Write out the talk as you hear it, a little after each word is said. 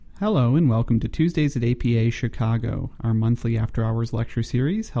Hello and welcome to Tuesdays at APA Chicago, our monthly after-hours lecture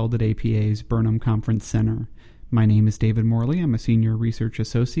series held at APA's Burnham Conference Center. My name is David Morley. I'm a Senior Research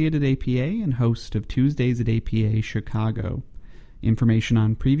Associate at APA and host of Tuesdays at APA Chicago. Information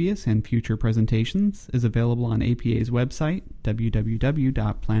on previous and future presentations is available on APA's website,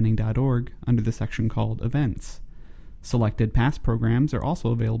 www.planning.org, under the section called Events. Selected past programs are also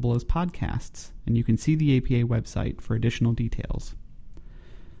available as podcasts, and you can see the APA website for additional details.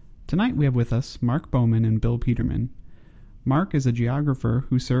 Tonight we have with us Mark Bowman and Bill Peterman. Mark is a geographer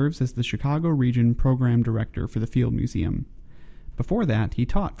who serves as the Chicago Region Program Director for the Field Museum. Before that, he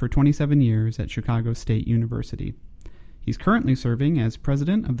taught for 27 years at Chicago State University. He's currently serving as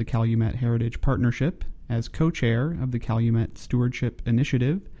president of the Calumet Heritage Partnership, as co-chair of the Calumet Stewardship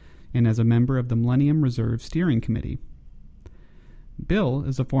Initiative, and as a member of the Millennium Reserve Steering Committee. Bill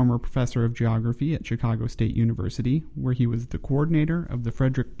is a former professor of geography at Chicago State University, where he was the coordinator of the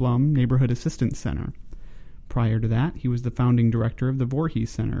Frederick Blum Neighborhood Assistance Center. Prior to that, he was the founding director of the Voorhees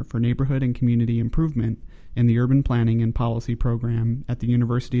Center for Neighborhood and Community Improvement in the Urban Planning and Policy Program at the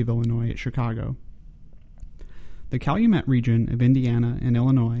University of Illinois at Chicago. The Calumet region of Indiana and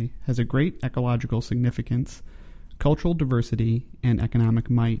Illinois has a great ecological significance, cultural diversity, and economic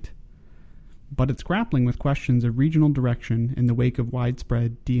might. But it's grappling with questions of regional direction in the wake of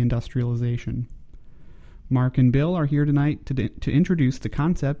widespread deindustrialization. Mark and Bill are here tonight to introduce the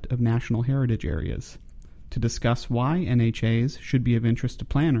concept of national heritage areas, to discuss why NHAs should be of interest to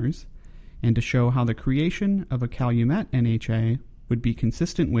planners, and to show how the creation of a Calumet NHA would be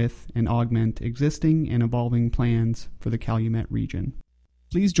consistent with and augment existing and evolving plans for the Calumet region.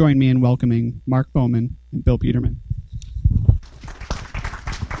 Please join me in welcoming Mark Bowman and Bill Peterman.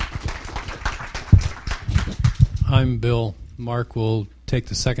 I'm Bill. Mark will take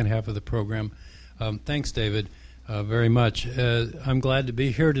the second half of the program. Thanks, David, very much. I'm glad to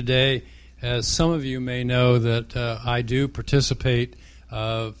be here today. As some of you may know that I do participate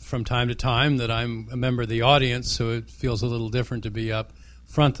from time to time, that I'm a member of the audience, so it feels a little different to be up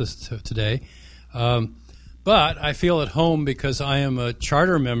front today. But I feel at home because I am a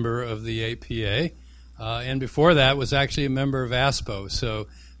charter member of the APA, and before that was actually a member of ASPO, so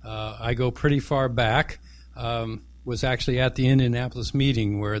I go pretty far back. Was actually at the Indianapolis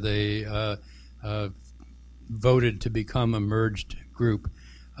meeting where they voted to become a merged group.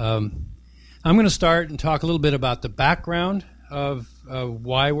 I'm going to start and talk a little bit about the background of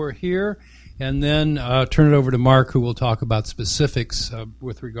why we're here, and then turn it over to Mark, who will talk about specifics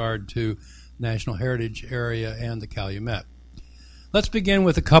with regard to National Heritage Area and the Calumet. Let's begin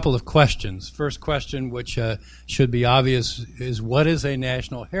with a couple of questions. First question, which should be obvious, is what is a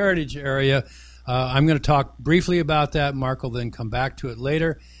National Heritage Area? I'm going to talk briefly about that. Mark will then come back to it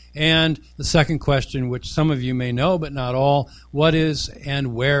later. And the second question, which some of you may know but not all, what is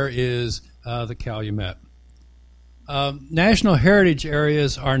and where is the Calumet? National Heritage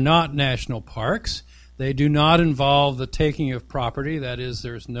Areas are not national parks. They do not involve the taking of property. That is,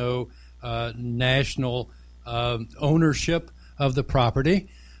 there's no national ownership of the property.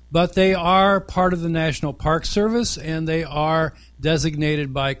 But they are part of the National Park Service, and they are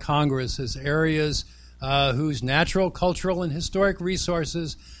designated by Congress as areas whose natural, cultural, and historic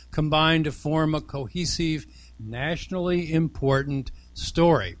resources combine to form a cohesive, nationally important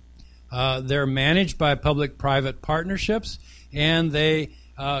story. They're managed by public-private partnerships, and they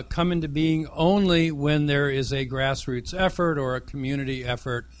come into being only when there is a grassroots effort or a community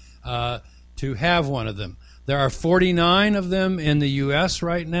effort to have one of them. There are 49 of them in the U.S.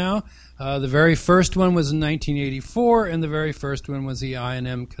 right now. The very first one was in 1984, and the very first one was the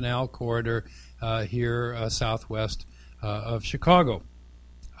I&M Canal Corridor here southwest of Chicago.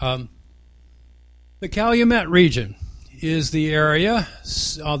 The Calumet region is the area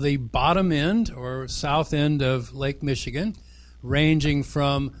of the bottom end or south end of Lake Michigan, ranging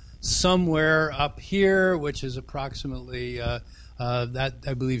from somewhere up here, which is approximately that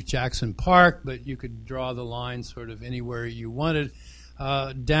I believe Jackson Park, but you could draw the line sort of anywhere you wanted,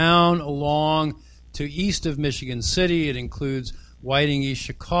 down along to east of Michigan City. It includes Whiting, East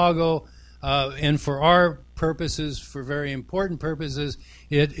Chicago, and for our purposes, for very important purposes,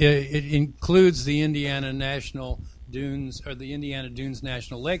 it includes the Indiana National Dunes, or the Indiana Dunes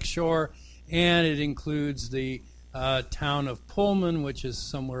National Lakeshore, and it includes the town of Pullman, which is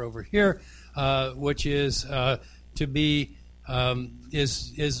somewhere over here, which is to be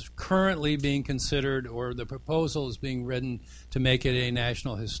is currently being considered, or the proposal is being written to make it a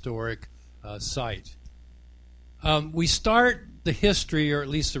National Historic Site. We start the history, or at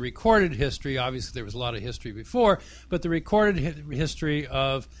least the recorded history, obviously there was a lot of history before, but the recorded history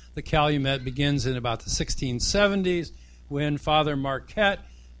of the Calumet begins in about the 1670s when Father Marquette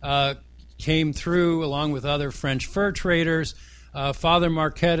came through along with other French fur traders. Father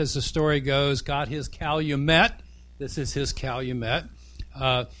Marquette, as the story goes, got his calumet. This is his calumet.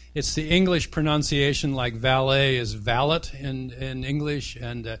 It's the English pronunciation, like valet is valet in English,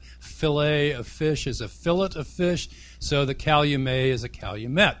 and fillet of fish is a fillet of fish, so the calumet is a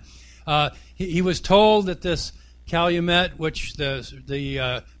calumet. He was told that this calumet, which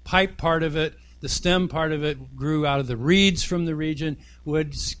the pipe part of it, the stem part of it, grew out of the reeds from the region,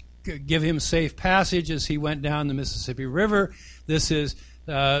 would give him safe passage as he went down the Mississippi River. This is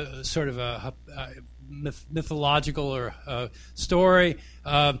sort of a mythological or story.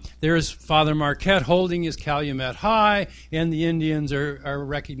 There's Father Marquette holding his calumet high, and the Indians are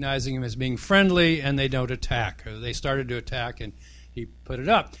recognizing him as being friendly, and they don't attack. They started to attack, and he put it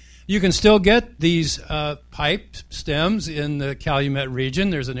up. You can still get these pipe stems in the Calumet region.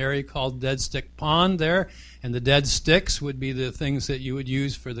 There's an area called Dead Stick Pond there, and the dead sticks would be the things that you would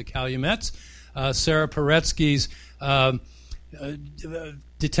use for the calumets. Sarah Paretsky's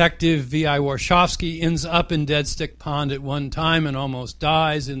Detective V.I. Warshawski ends up in Dead Stick Pond at one time and almost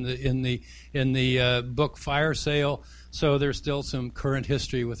dies in the book Fire Sale. So there's still some current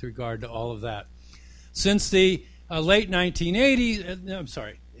history with regard to all of that. Since the late 1800s,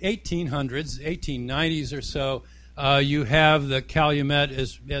 1890s or so, you have the calumet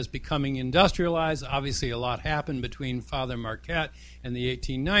as becoming industrialized. Obviously, a lot happened between Father Marquette and the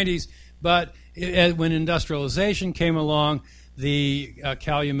 1890s, but when industrialization came along, the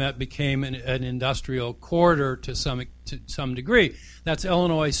calumet became an industrial corridor to some degree. That's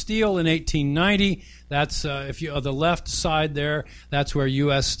Illinois Steel in 1890. That's if you on the left side there, that's where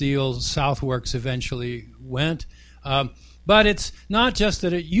U.S. Steel Southworks eventually went. But it's not just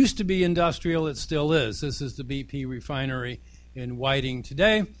that it used to be industrial, it still is. This is the BP refinery in Whiting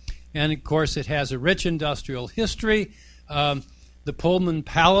today. And, of course, it has a rich industrial history. The Pullman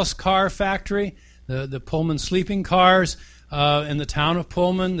Palace Car Factory, the Pullman sleeping cars in the town of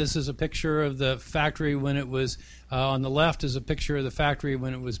Pullman. This is a picture of the factory when it was, on the left is a picture of the factory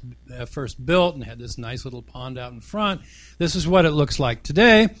when it was first built and had this nice little pond out in front. This is what it looks like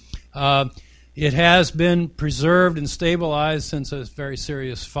today. It has been preserved and stabilized since a very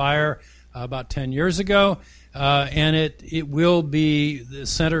serious fire about 10 years ago, and it will be the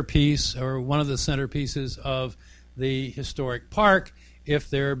centerpiece or one of the centerpieces of the historic park if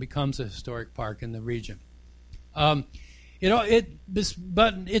there becomes a historic park in the region. But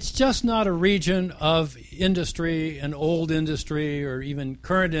it's just not a region of industry and old industry or even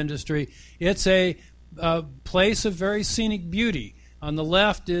current industry. It's a place of very scenic beauty. On the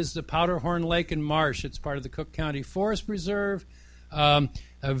left is the Powderhorn Lake and Marsh. It's part of the Cook County Forest Preserve, a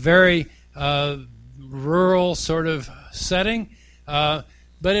very rural sort of setting, but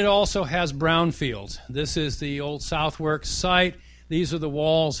it also has brownfields. This is the old Southworks site. These are the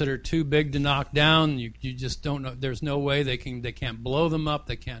walls that are too big to knock down. You just don't know. There's no way they can't blow them up.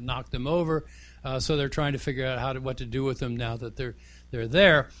 They can't knock them over. So they're trying to figure out what to do with them now that they're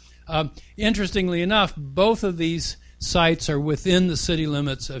there. Interestingly enough, both of these sites are within the city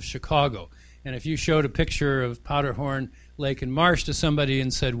limits of Chicago. And if you showed a picture of Powderhorn Lake and Marsh to somebody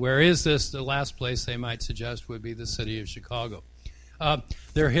and said, "Where is this?" the last place they might suggest would be the city of Chicago.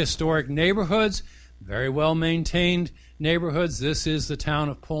 They're historic neighborhoods, very well maintained neighborhoods. This is the town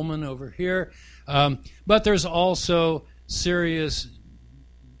of Pullman over here. But there's also serious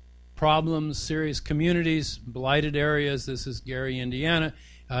problems, serious communities, blighted areas. This is Gary, Indiana.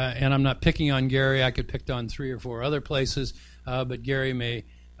 And I'm not picking on Gary. I could pick on 3 or 4 other places, but Gary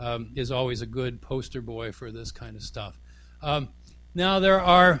is always a good poster boy for this kind of stuff. Now there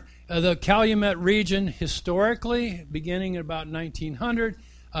are the Calumet region historically, beginning at about 1900,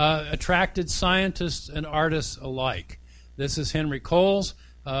 attracted scientists and artists alike. This is Henry Coles.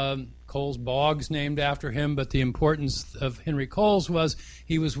 Coles Boggs named after him, but the importance of Henry Coles was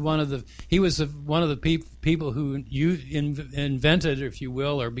he was one of the people who invented, if you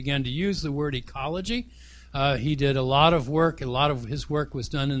will, or began to use the word ecology. He did a lot of work. A lot of his work was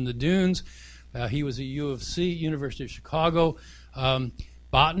done in the dunes. He was a U of C, University of Chicago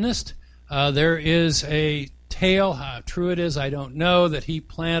botanist. There is a tale, how true it is, I don't know, that he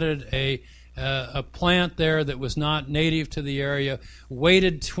planted a plant there that was not native to the area,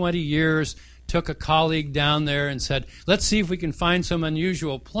 waited 20 years, took a colleague down there and said, "Let's see if we can find some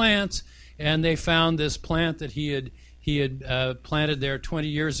unusual plants." And they found this plant that he had planted there 20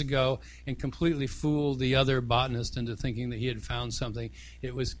 years ago and completely fooled the other botanist into thinking that he had found something.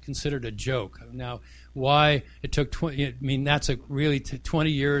 It was considered a joke. Now, why it took 20, I mean, that's really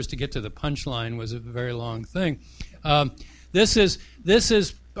 20 years to get to the punchline was a very long thing. This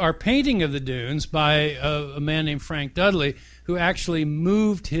is our painting of the dunes by a man named Frank Dudley, who actually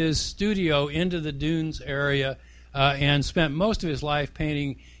moved his studio into the dunes area and spent most of his life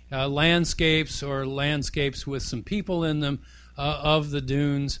painting landscapes or landscapes with some people in them of the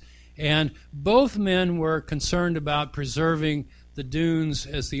dunes. And both men were concerned about preserving the dunes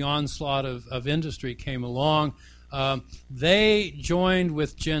as the onslaught of industry came along. They joined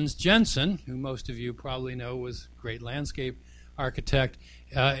with Jens Jensen, who most of you probably know was a great landscape architect,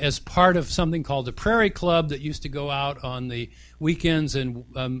 as part of something called the Prairie Club that used to go out on the weekends and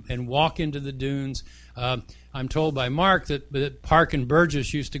walk into the dunes. I'm told by Mark that Park and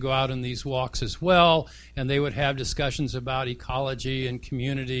Burgess used to go out on these walks as well, and they would have discussions about ecology and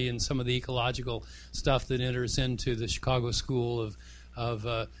community and some of the ecological stuff that enters into the Chicago School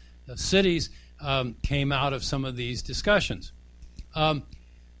of Cities came out of some of these discussions.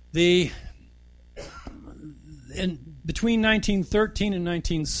 Between 1913 and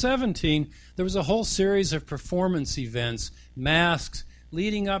 1917, there was a whole series of performance events, masks,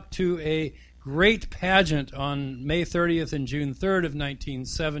 leading up to a great pageant on May 30th and June 3rd of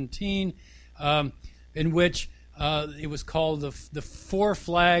 1917, in which it was called the Four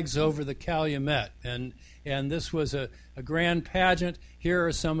Flags over the Calumet. And this was a grand pageant. Here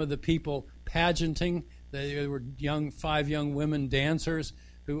are some of the people pageanting. They were five young women dancers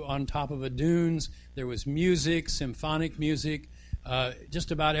who on top of a dunes. There was music, symphonic music, just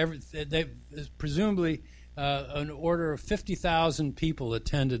about everything. Presumably an order of 50,000 people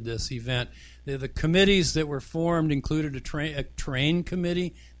attended this event. The committees that were formed included a train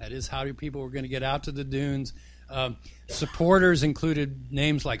committee. That is how people were going to get out to the dunes. Supporters included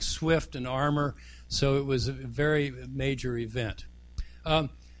names like Swift and Armour, so it was a very major event.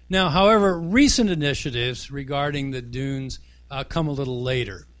 Now, however, recent initiatives regarding the dunes come a little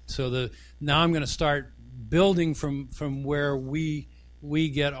later. So now I'm going to start building from where we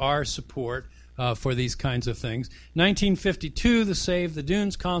get our support for these kinds of things. 1952, the Save the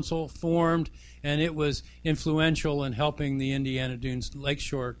Dunes Council formed, and it was influential in helping the Indiana Dunes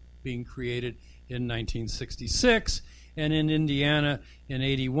Lakeshore being created in 1966. And in Indiana, in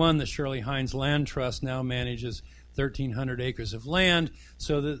 81, the Shirley Hines Land Trust now manages 1,300 acres of land,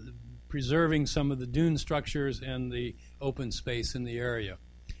 so that preserving some of the dune structures and the open space in the area.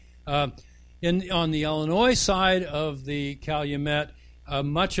 On the Illinois side of the Calumet,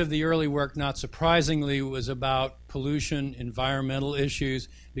 much of the early work, not surprisingly, was about pollution, environmental issues,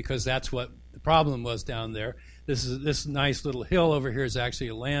 because that's what the problem was down there. This nice little hill over here is actually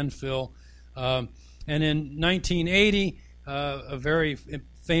a landfill. And in 1980, a very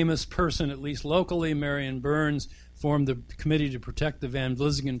famous person, at least locally, Marion Burns, formed the Committee to Protect the Van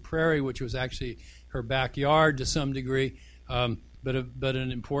Vlissingen Prairie, which was actually her backyard to some degree, but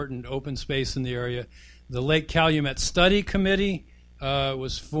an important open space in the area. The Lake Calumet Study Committee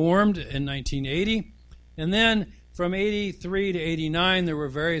was formed in 1980. And then from 83 to 89, there were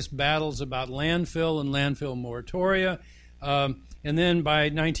various battles about landfill and landfill moratoria. And then by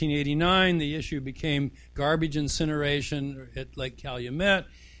 1989, the issue became garbage incineration at Lake Calumet.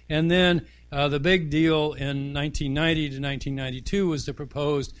 And then the big deal in 1990 to 1992 was the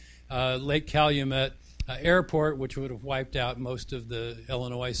proposed Lake Calumet Airport, which would have wiped out most of the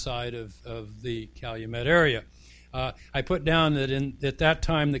Illinois side of the Calumet area. I put down that at that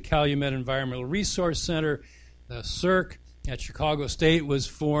time the Calumet Environmental Resource Center, CERC, at Chicago State was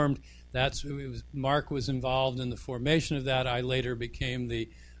formed. Mark was involved in the formation of that. I later became the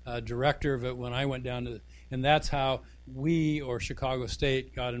director of it when I went down to, and that's how we, or Chicago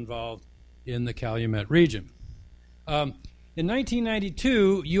State, got involved in the Calumet region. In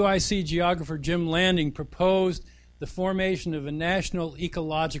 1992, UIC geographer Jim Landing proposed the formation of a national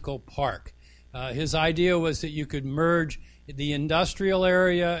ecological park. His idea was that you could merge the industrial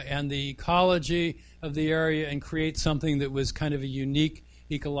area and the ecology of the area and create something that was kind of a unique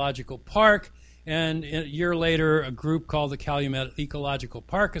ecological park. And a year later, a group called the Calumet Ecological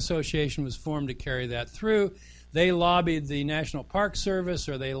Park Association was formed to carry that through. They lobbied the National Park Service,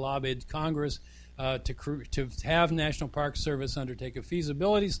 or they lobbied Congress to have National Park Service undertake a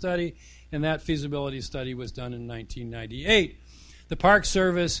feasibility study, and that feasibility study was done in 1998. The Park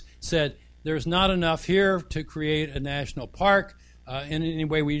Service said there's not enough here to create a national park. In any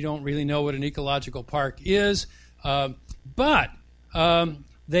way, we don't really know what an ecological park is, but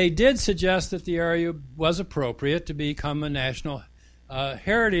they did suggest that the area was appropriate to become a national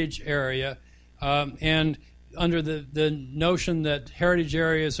heritage area, and under the notion that heritage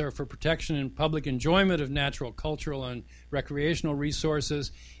areas are for protection and public enjoyment of natural, cultural, and recreational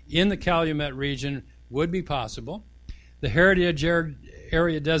resources in the Calumet region would be possible. The heritage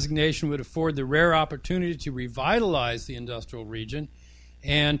area designation would afford the rare opportunity to revitalize the industrial region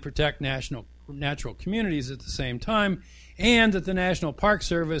and protect natural communities at the same time. and that the National Park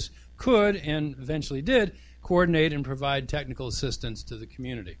Service could, and eventually did, coordinate and provide technical assistance to the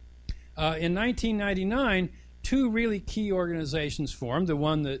community. In 1999, two really key organizations formed, the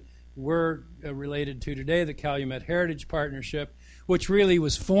one that we're related to today, the Calumet Heritage Partnership, which really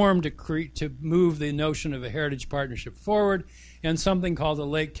was formed to move the notion of a heritage partnership forward, and something called the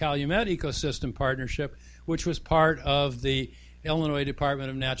Lake Calumet Ecosystem Partnership, which was part of the Illinois Department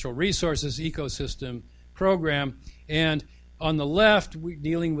of Natural Resources Ecosystem Program. And on the left, we're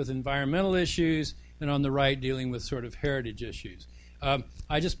dealing with environmental issues, and on the right, dealing with sort of heritage issues.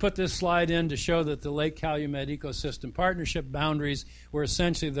 I just put this slide in to show that the Lake Calumet Ecosystem Partnership boundaries were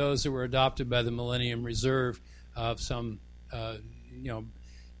essentially those that were adopted by the Millennium Reserve some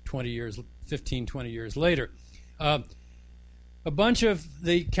 20 years later. A bunch of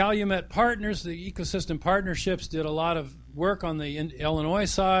the Calumet partners, the ecosystem partnerships, did a lot of work on the Illinois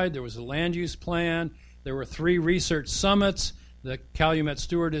side. There was a land use plan. There were 3 research summits. The Calumet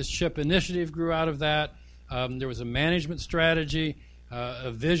Stewardship Initiative grew out of that. There was a management strategy,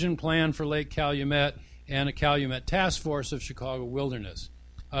 a vision plan for Lake Calumet, and a Calumet Task Force of Chicago Wilderness.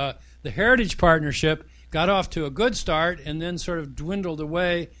 The Heritage Partnership got off to a good start and then sort of dwindled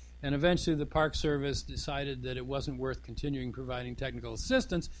away, and eventually the Park Service decided that it wasn't worth continuing providing technical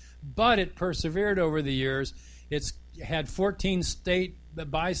assistance, but it persevered over the years. It's had 14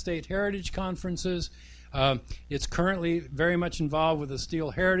 bi-state heritage conferences. It's currently very much involved with the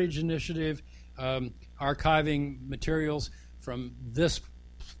Steel Heritage Initiative, archiving materials from this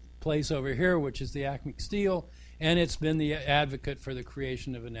place over here, which is the Acme Steel, and it's been the advocate for the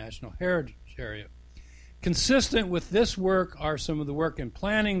creation of a national heritage area. Consistent with this work are some of the work in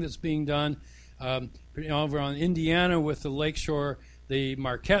planning that's being done over on Indiana with the Lakeshore, the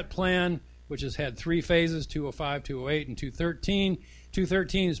Marquette Plan, which has had 3 phases, 205, 208, and 213.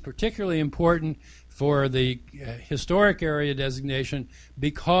 213 is particularly important for the historic area designation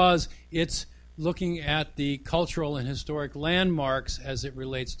because it's looking at the cultural and historic landmarks as it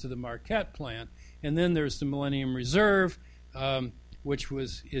relates to the Marquette Plan. And then there's the Millennium Reserve, which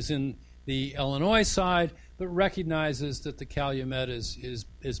is in the Illinois side, but recognizes that the Calumet is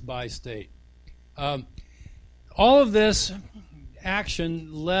bi-state. All of this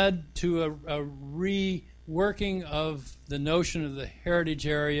action led to a reworking of the notion of the heritage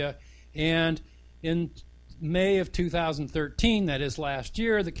area, and in May of 2013, that is last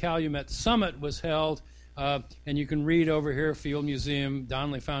year, the Calumet Summit was held, and you can read over here, Field Museum,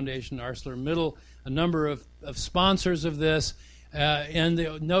 Donnelly Foundation, ArcelorMittal, a number of sponsors of this, and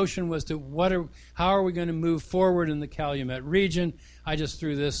the notion was how are we going to move forward in the Calumet region? I just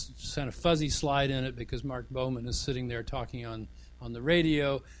threw this kind of fuzzy slide in it because Mark Bowman is sitting there talking on the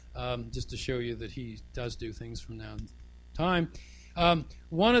radio, just to show you that he does do things from now to time.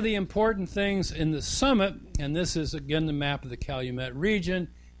 One of the important things in the summit, and this is again the map of the Calumet region,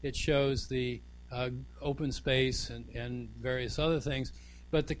 it shows the open space and various other things,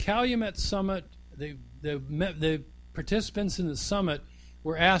 but the Calumet Summit, the participants in the summit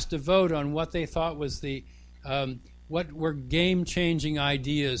were asked to vote on what they thought was what were game-changing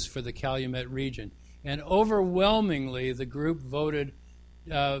ideas for the Calumet region. And overwhelmingly, the group voted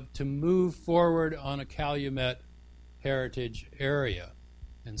to move forward on a Calumet heritage area.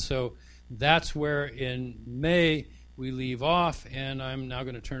 And so that's where in May we leave off, and I'm now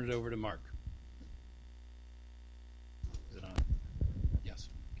going to turn it over to Mark. Is it on? Yes.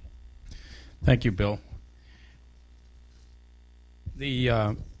 Thank you, Bill.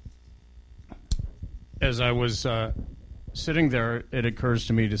 As I was sitting there, it occurs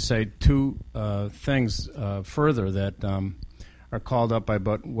to me to say 2 things further that are called up by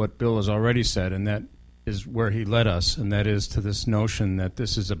what Bill has already said, and that is where he led us, and that is to this notion that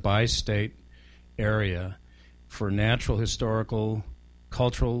this is a bi-state area for natural, historical,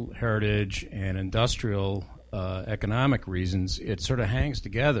 cultural heritage, and industrial economic reasons. It sort of hangs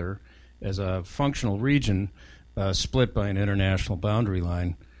together as a functional region split by an international boundary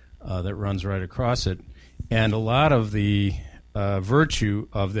line that runs right across it. And a lot of the virtue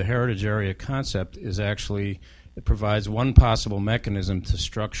of the heritage area concept is actually it provides one possible mechanism to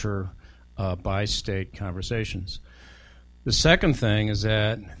structure bi-state conversations. The second thing is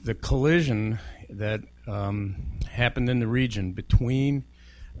that the collision that happened in the region between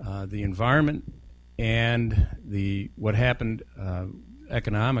the environment and what happened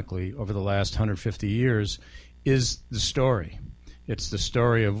economically over the last 150 years is the story. It's the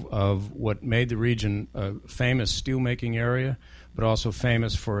story of what made the region a famous steelmaking area, but also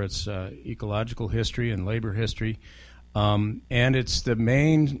famous for its ecological history and labor history. And it's the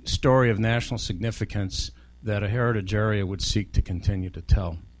main story of national significance that a heritage area would seek to continue to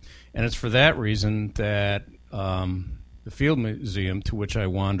tell. And it's for that reason that the Field Museum, to which I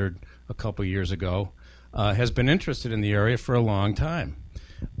wandered a couple years ago, has been interested in the area for a long time,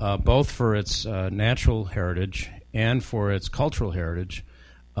 both for its natural heritage and for its cultural heritage.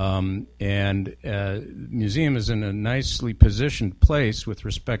 The museum is in a nicely positioned place with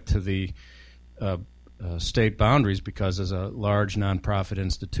respect to the state boundaries, because as a large nonprofit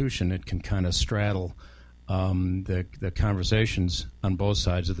institution, it can kind of straddle the conversations on both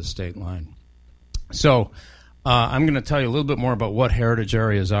sides of the state line. So I'm going to tell you a little bit more about what heritage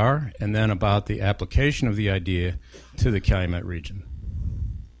areas are, and then about the application of the idea to the Calumet region.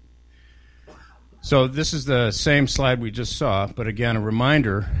 So this is the same slide we just saw, but again, a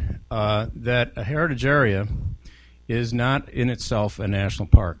reminder that a heritage area is not in itself a national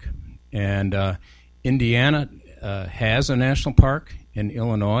park. And Indiana has a national park, and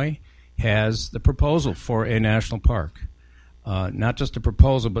Illinois has the proposal for a national park. Not just a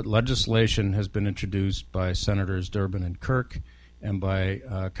proposal, but legislation has been introduced by Senators Durbin and Kirk and by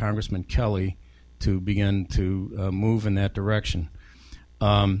Congressman Kelly to begin to move in that direction.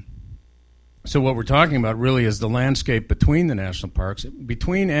 So what we're talking about really is the landscape between the national parks,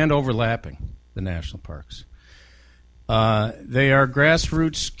 between and overlapping the national parks. They are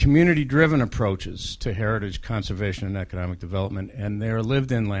grassroots, community-driven approaches to heritage conservation and economic development, and they are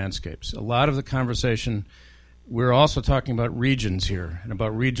lived-in landscapes. A lot of the conversation, we're also talking about regions here and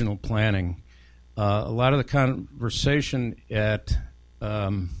about regional planning. A lot of the conversation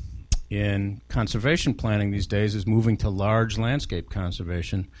in conservation planning these days is moving to large landscape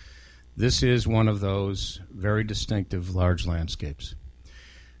conservation. This is one of those very distinctive large landscapes.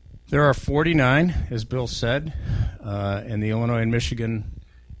 There are 49, as Bill said, and the Illinois and Michigan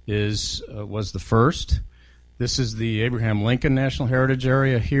was the first. This is the Abraham Lincoln National Heritage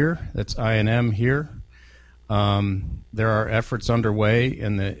Area here. That's I&M here. There are efforts underway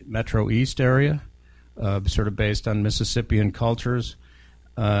in the Metro East area, sort of based on Mississippian cultures,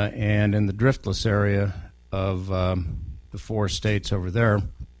 and in the Driftless area of the 4 states over there.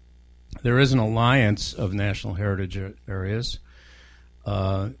 There is an alliance of national heritage areas,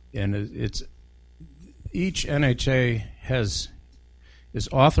 and each NHA is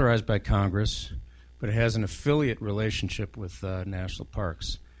authorized by Congress, but it has an affiliate relationship with national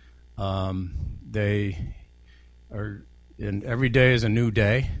parks. They are, and every day is a new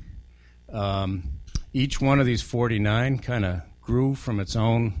day. Each one of these 49 kind of grew from its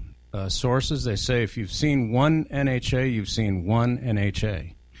own sources. They say if you've seen one NHA, you've seen one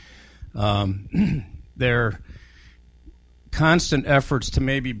NHA. Their constant efforts to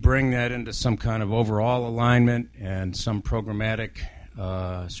maybe bring that into some kind of overall alignment and some programmatic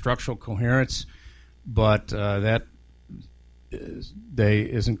structural coherence, but that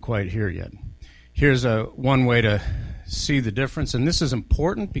isn't quite here yet. Here's one way to see the difference, and this is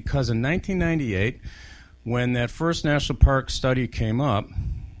important because in 1998, when that first national park study came up,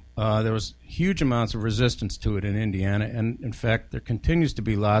 there was huge amounts of resistance to it in Indiana, and in fact, there continues to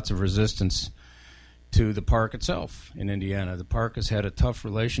be lots of resistance to the park itself in Indiana. The park has had a tough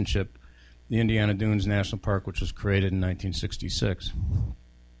relationship, the Indiana Dunes National Park, which was created in 1966.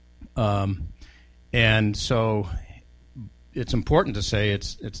 And so it's important to say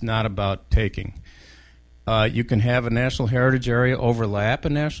it's not about taking. You can have a national heritage area overlap a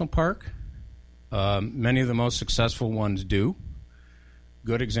national park. Many of the most successful ones do.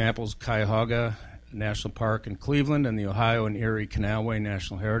 Good examples, Cuyahoga National Park in Cleveland and the Ohio and Erie Canalway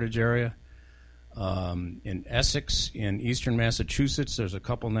National Heritage Area. In Essex, in eastern Massachusetts, there's a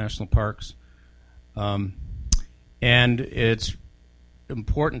couple national parks. And it's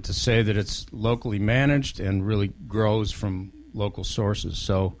important to say that it's locally managed and really grows from local sources.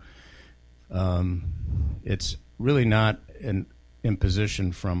 So it's really not an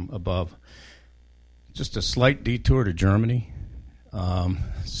imposition from above. Just a slight detour to Germany.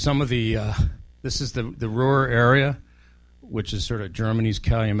 Some of the this is the Ruhr area, which is sort of Germany's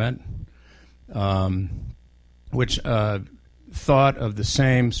Calumet, which thought of the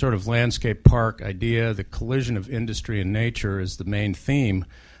same sort of landscape park idea. The collision of industry and nature is the main theme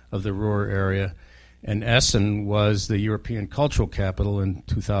of the Ruhr area. And Essen was the European cultural capital in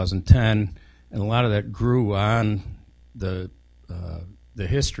 2010, and a lot of that grew on the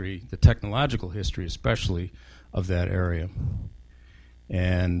history, the technological history especially, of that area.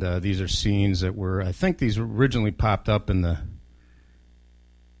 And these are scenes that were, I think these originally popped up in the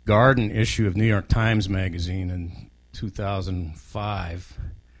Garden issue of New York Times Magazine in 2005.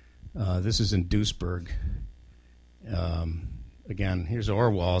 This is in Duisburg. Again, here's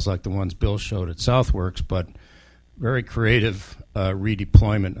ore walls like the ones Bill showed at Southworks, but very creative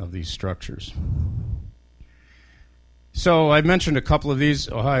redeployment of these structures. So I mentioned a couple of these,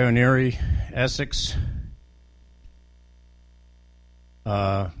 Ohio and Erie, Essex.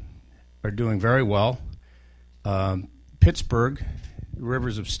 are doing very well. Pittsburgh,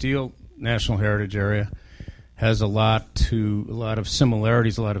 Rivers of Steel National Heritage Area, has a lot of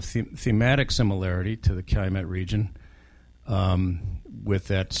similarities, a lot of thematic similarity to the Calumet region with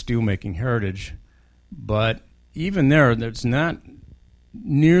that steelmaking heritage. But even there's not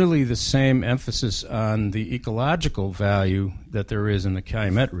nearly the same emphasis on the ecological value that there is in the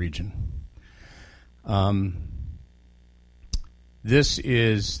Calumet region. This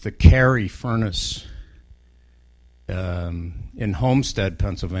is the Carey furnace in Homestead,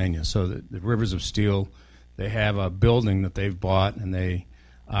 Pennsylvania. So the Rivers of Steel, they have a building that they've bought and they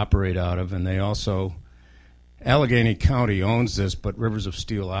operate out of, and they also, Allegheny County owns this, but Rivers of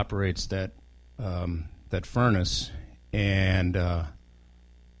Steel operates that furnace, and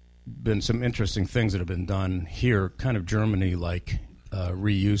been some interesting things that have been done here, kind of Germany-like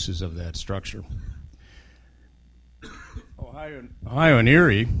reuses of that structure. Ohio and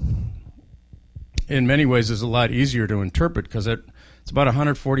Erie, in many ways, is a lot easier to interpret because it's about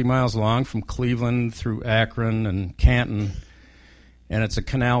 140 miles long from Cleveland through Akron and Canton, and it's a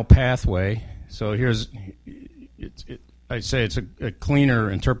canal pathway. So I'd say it's a cleaner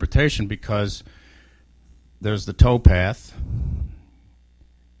interpretation because there's the towpath,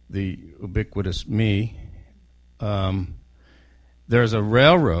 the ubiquitous me. There's a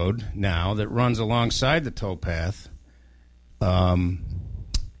railroad now that runs alongside the towpath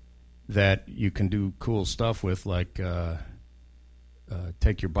that you can do cool stuff with, like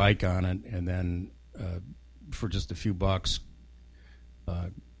take your bike on it and then for just a few bucks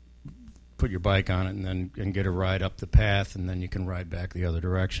put your bike on it and get a ride up the path, and then you can ride back the other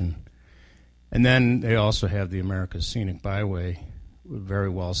direction. And then they also have the America's Scenic Byway, very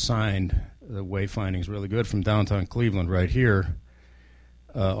well signed. The wayfinding is really good from downtown Cleveland right here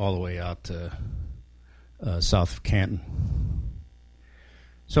all the way out to south of Canton.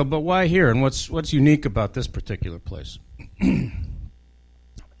 So, but why here, and what's unique about this particular place?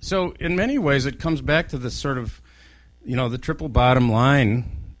 So, in many ways, it comes back to this sort of, the triple bottom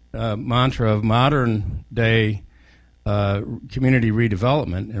line mantra of modern day community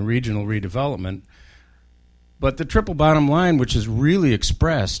redevelopment and regional redevelopment, but the triple bottom line, which is really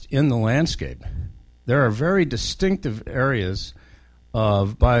expressed in the landscape. There are very distinctive areas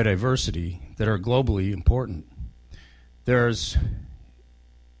of biodiversity that are globally important. There's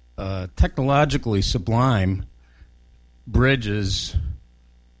technologically sublime bridges,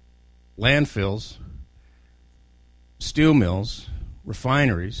 landfills, steel mills,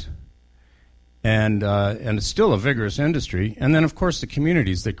 refineries, and it's still a vigorous industry. And then, of course, the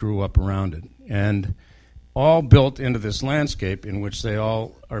communities that grew up around it, and all built into this landscape in which they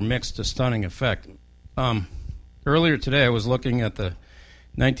all are mixed to stunning effect. Earlier today, I was looking at the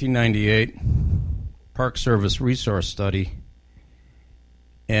 1998 Park Service resource study,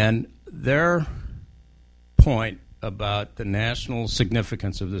 and their point about the national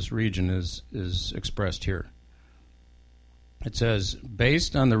significance of this region is expressed here. It says,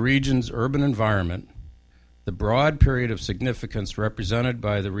 based on the region's urban environment, the broad period of significance represented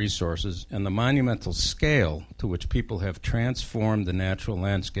by the resources, and the monumental scale to which people have transformed the natural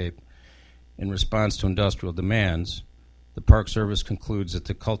landscape in response to industrial demands, the Park Service concludes that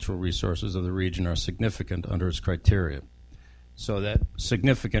the cultural resources of the region are significant under its criteria. So that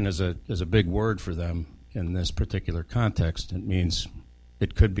significant is a big word for them in this particular context. It means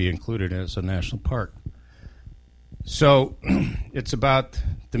it could be included as a national park. So it's about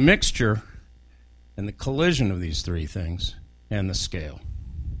the mixture and the collision of these three things and the scale.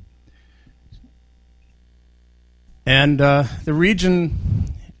 And the region,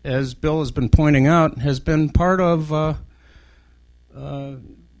 as Bill has been pointing out, has been part of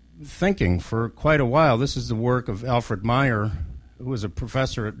thinking for quite a while. This is the work of Alfred Meyer, who was a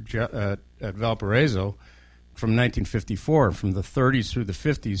professor at Valparaiso from 1954. From the 30s through the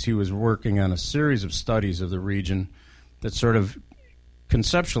 50s, he was working on a series of studies of the region that sort of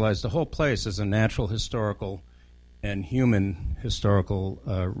conceptualized the whole place as a natural, historical, and human historical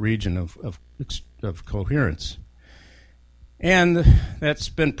region of coherence. And that's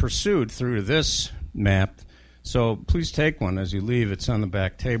been pursued through this map. So please take one as you leave. It's on the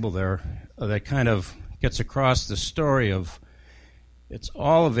back table there. That kind of gets across the story of it's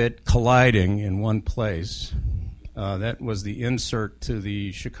all of it colliding in one place. That was the insert to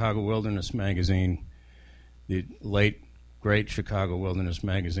the Chicago Wilderness Magazine, the late, great Chicago Wilderness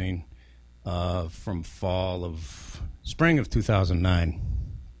Magazine from spring of 2009.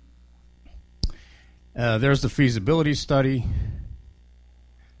 There's the feasibility study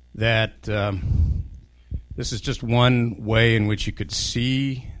that this is just one way in which you could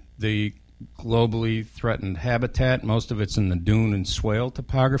see the globally threatened habitat. Most of it's in the dune and swale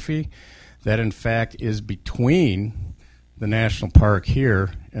topography that, in fact, is between the national park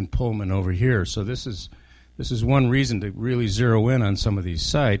here and Pullman over here. So this is one reason to really zero in on some of these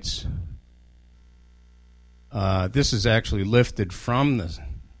sites. This is actually lifted from the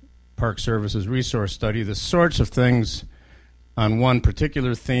Park Service's resource study. The sorts of things on one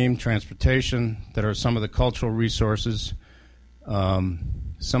particular theme, transportation, that are some of the cultural resources.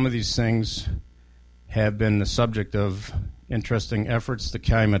 Some of these things have been the subject of interesting efforts. The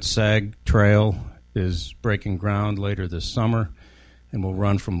Calumet Sag Trail is breaking ground later this summer and will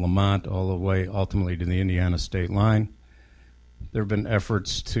run from Lamont all the way ultimately to the Indiana state line. There have been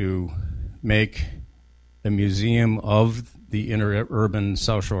efforts to make a museum of the interurban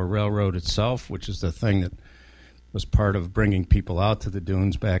South Shore Railroad itself, which is the thing that was part of bringing people out to the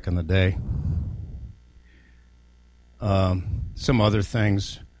dunes back in the day. Some other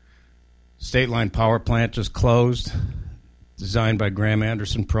things. State Line Power Plant just closed, designed by Graham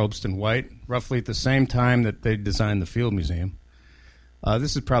Anderson, Probst, and White, roughly at the same time that they designed the Field Museum.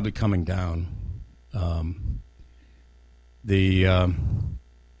 This is probably coming down. The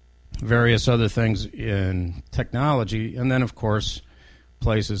various other things in technology, and then, of course,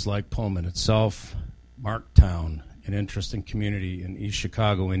 places like Pullman itself, Marktown, an interesting community in East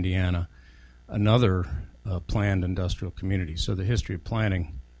Chicago, Indiana, another planned industrial community. So the history of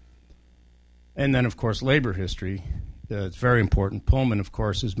planning. And then, of course, labor history. It's very important. Pullman, of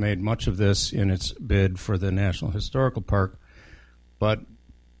course, has made much of this in its bid for the National Historical Park, but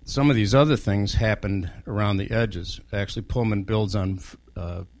some of these other things happened around the edges. Actually, Pullman builds on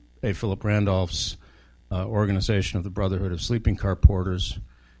A. Philip Randolph's organization of the Brotherhood of Sleeping Car Porters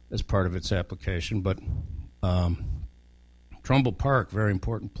as part of its application, but Trumbull Park, very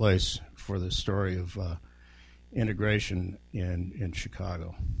important place for the story of integration in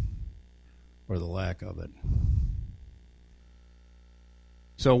Chicago, or the lack of it.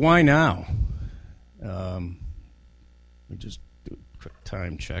 So why now? Let me just do a quick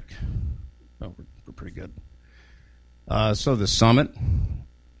time check. Oh, we're pretty good. So the summit,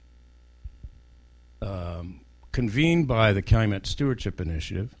 convened by the Calumet Stewardship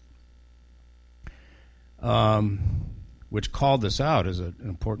Initiative, which called this out as an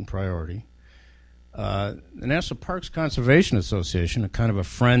important priority. The National Parks Conservation Association, a kind of a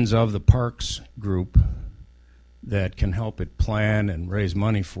Friends of the Parks group that can help it plan and raise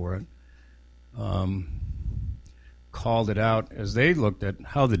money for it, called it out as they looked at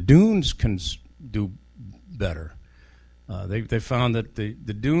how the dunes can do better. They found that the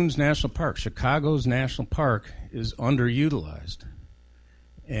Dunes National Park, Chicago's national park, is underutilized.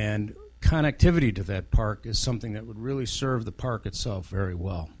 And connectivity to that park is something that would really serve the park itself very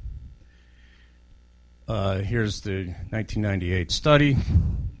well. Here's the 1998 study.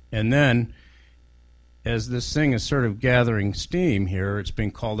 And then, as this thing is sort of gathering steam here, it's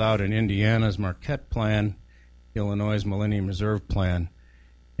being called out in Indiana's Marquette Plan, Illinois' Millennium Reserve Plan,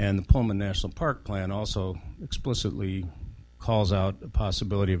 and the Pullman National Park Plan also explicitly calls out the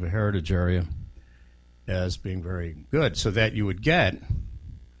possibility of a heritage area as being very good, so that you would get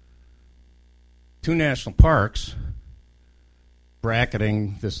two national parks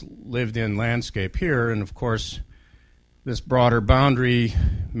bracketing this lived-in landscape here, and of course this broader boundary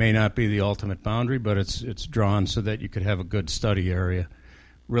may not be the ultimate boundary, but it's drawn so that you could have a good study area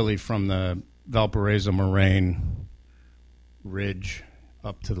really from the Valparaiso Moraine Ridge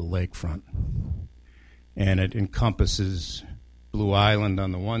up to the lakefront. And it encompasses Blue Island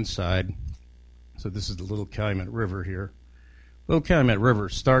on the one side. So this is the Little Calumet River here. Little Calumet River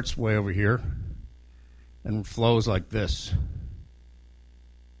starts way over here and flows like this.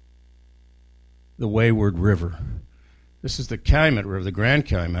 The Wayward River. This is the Calumet River. The Grand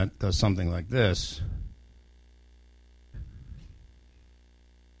Calumet does something like this.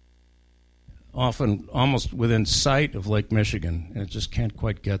 Often almost within sight of Lake Michigan, and it just can't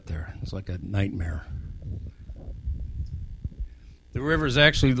quite get there. It's like a nightmare. The rivers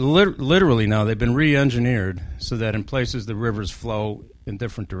actually, literally now, they've been re-engineered so that in places the rivers flow in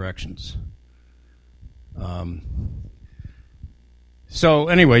different directions. So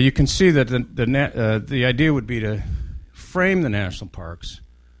anyway, you can see that the idea would be to frame the national parks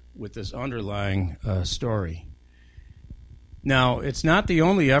with this underlying story. Now, it's not the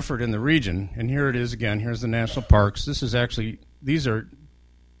only effort in the region, and here it is again. Here's the national parks. This is actually, these are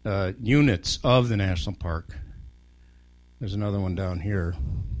units of the national park. There's another one down here.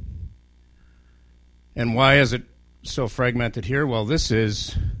 And why is it so fragmented here? Well, this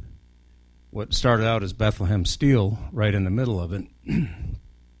is what started out as Bethlehem Steel, right in the middle of it.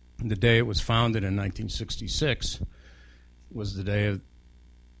 The day it was founded in 1966 was the day of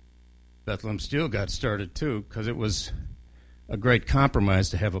Bethlehem Steel got started too, because it was a great compromise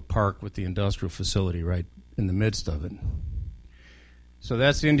to have a park with the industrial facility right in the midst of it. So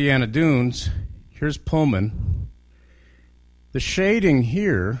that's the Indiana Dunes. Here's Pullman. The shading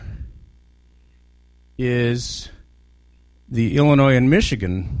here is the Illinois and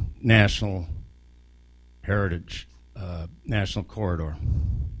Michigan National Heritage National Corridor.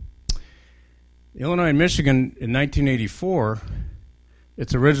 Illinois and Michigan in 1984,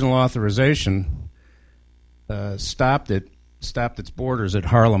 its original authorization stopped its borders at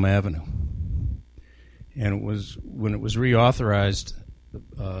Harlem Avenue. And it was when it was reauthorized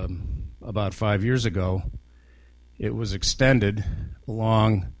about 5 years ago, it was extended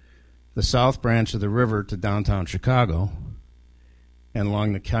along the south branch of the river to downtown Chicago and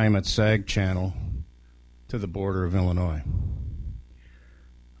along the Calumet-Sag Channel to the border of Illinois.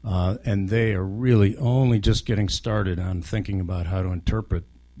 And they are really only just getting started on thinking about how to interpret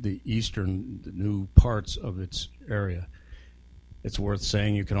the new parts of its area. It's worth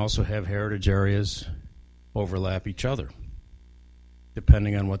saying you can also have heritage areas overlap each other,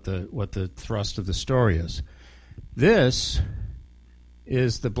 depending on what the thrust of the story is. This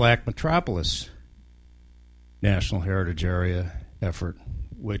is the Black Metropolis National Heritage Area effort,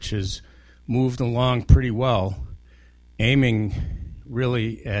 which has moved along pretty well, aiming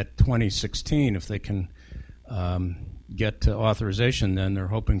really at 2016. If they can get to authorization, then they're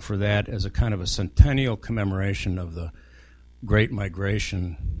hoping for that as a kind of a centennial commemoration of the Great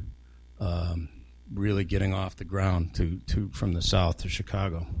Migration really getting off the ground from the south to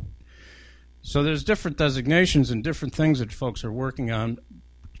Chicago. So there's different designations and different things that folks are working on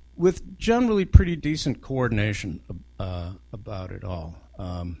with generally pretty decent coordination about it all.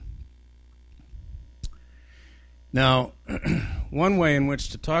 Now, one way in which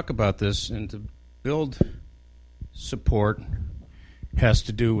to talk about this and to build support has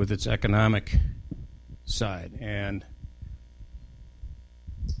to do with its economic side and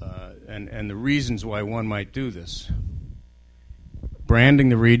the reasons why one might do this. Branding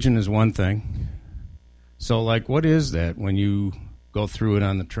the region is one thing. So, like, what is that when you go through it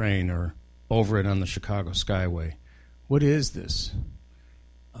on the train or over it on the Chicago Skyway? What is this?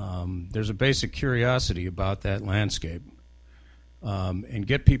 There's a basic curiosity about that landscape, and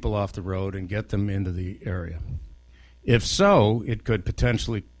get people off the road and get them into the area. If so, it could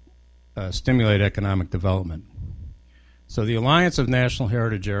potentially stimulate economic development. So the Alliance of National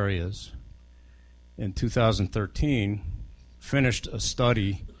Heritage Areas in 2013 finished a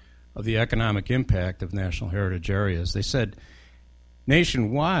study of the economic impact of national heritage areas. They said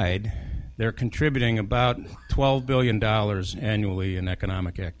nationwide they're contributing about $12 billion annually in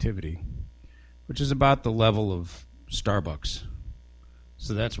economic activity, which is about the level of Starbucks.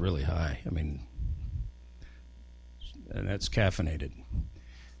 So that's really high. I mean, and that's caffeinated.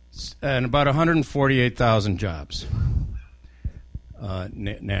 And about 148,000 jobs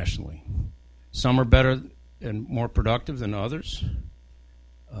nationally. Some are better and more productive than others.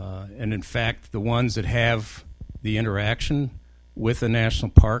 And in fact, the ones that have the interaction with a national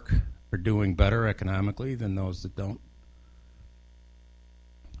park are doing better economically than those that don't.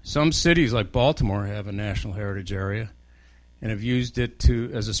 Some cities like Baltimore have a national heritage area and have used it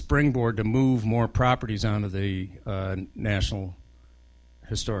as a springboard to move more properties onto the National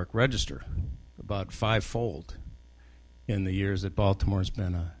Historic Register, about fivefold in the years that Baltimore's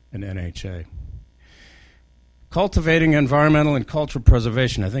been an NHA. Cultivating environmental and cultural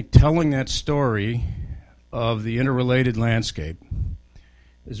preservation. I think telling that story of the interrelated landscape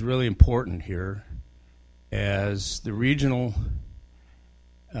is really important here as the regional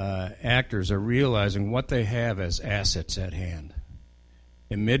actors are realizing what they have as assets at hand.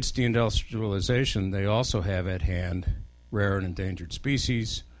 Amidst the industrialization, they also have at hand rare and endangered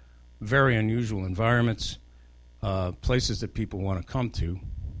species, very unusual environments, places that people want to come to.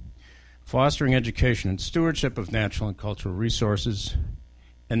 Fostering education and stewardship of natural and cultural resources.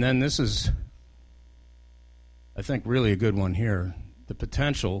 And then this is, I think, really a good one here, the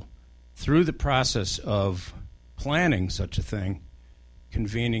potential through the process of planning such a thing,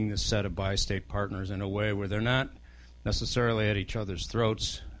 convening this set of bi-state partners in a way where they're not necessarily at each other's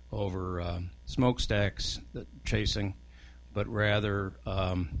throats over smokestacks chasing, but rather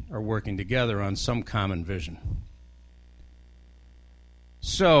are working together on some common vision.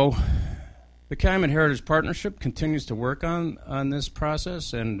 So the Calumet Heritage Partnership continues to work on this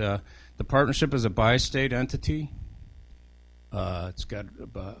process, and the partnership is a bi-state entity. It's got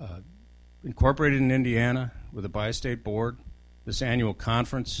incorporated in Indiana with a bi-state board. This annual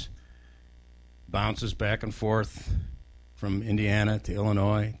conference bounces back and forth from Indiana to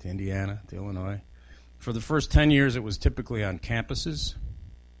Illinois, to Indiana to Illinois. For the first 10 years, it was typically on campuses.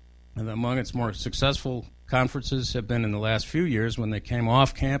 And among its more successful conferences have been in the last few years when they came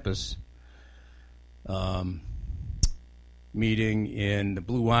off campus, meeting in the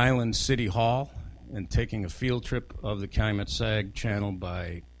Blue Island City Hall and taking a field trip of the Calumet-Sag Channel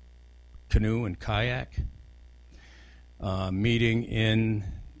by canoe and kayak, meeting in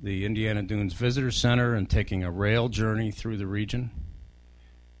the Indiana Dunes Visitor Center and taking a rail journey through the region.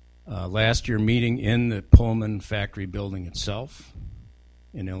 Last year, meeting in the Pullman factory building itself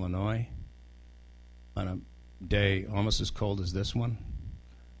in Illinois on a day almost as cold as this one.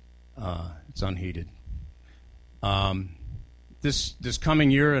 It's unheated. This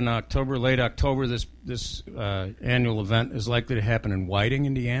coming year in October, late October, this annual event is likely to happen in Whiting,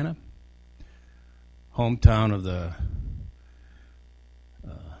 Indiana, hometown of the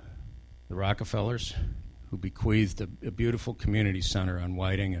Rockefellers, who bequeathed a beautiful community center on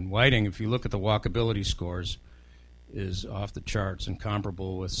Whiting. And Whiting, if you look at the walkability scores, is off the charts and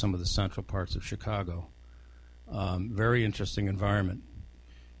comparable with some of the central parts of Chicago. Very interesting environment.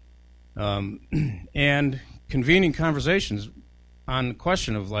 And convening conversations on the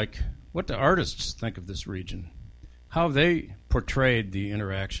question of, like, what do artists think of this region? How have they portrayed the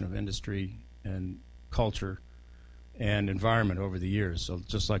interaction of industry and culture and environment over the years? So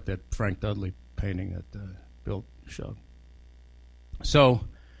just like that Frank Dudley painting that Bill showed. So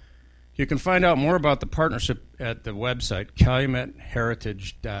you can find out more about the partnership at the website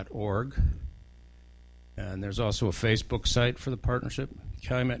calumetheritage.org. And there's also a Facebook site for the partnership,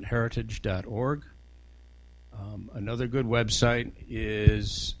 calumetheritage.org. Another good website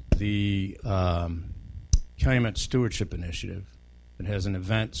is the Calumet Stewardship Initiative. It has an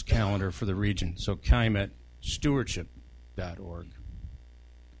events calendar for the region, so calumethstewardship.org.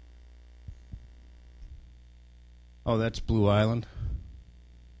 Oh, that's Blue Island.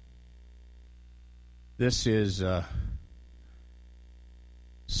 This is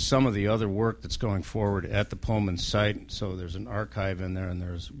some of the other work that's going forward at the Pullman site. So there's an archive in there, and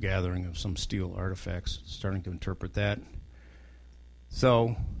there's a gathering of some steel artifacts, starting to interpret that.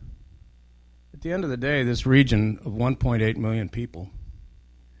 So at the end of the day, this region of 1.8 million people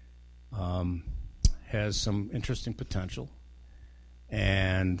has some interesting potential.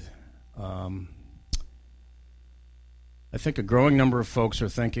 And I think a growing number of folks are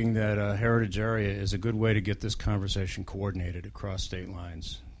thinking that a heritage area is a good way to get this conversation coordinated across state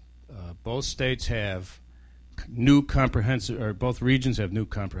lines. Both states have both regions have new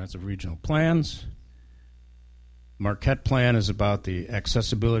comprehensive regional plans. Marquette Plan is about the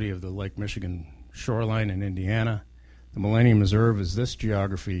accessibility of the Lake Michigan shoreline in Indiana. The Millennium Reserve is this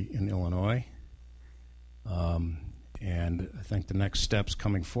geography in Illinois. And I think the next steps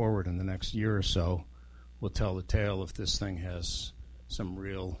coming forward in the next year or so will tell the tale if this thing has some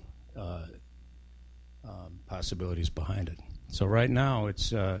real possibilities behind it. So right now,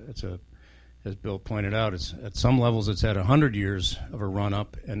 it's as Bill pointed out, it's at some levels it's had 100 years of a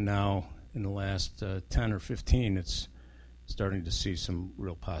run-up, and now in the last 10 or 15, it's starting to see some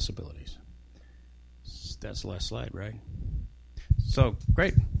real possibilities. That's the last slide, right? So,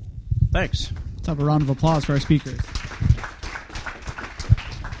 great. Thanks. Let's have a round of applause for our speakers.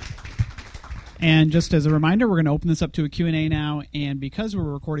 And just as a reminder, we're going to open this up to a Q&A now. And because we're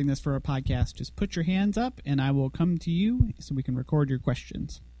recording this for a podcast, just put your hands up, and I will come to you so we can record your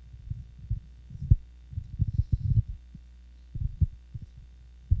questions.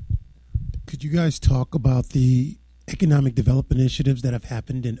 Could you guys talk about the economic development initiatives that have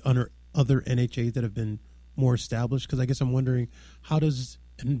happened in other NHAs that have been more established? Because I guess I'm wondering, how does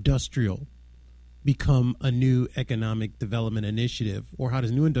industrial become a new economic development initiative, or how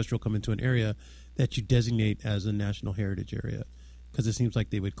does new industrial come into an area that you designate as a national heritage area? Because it seems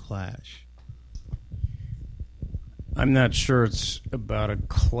like they would clash. I'm not sure it's about a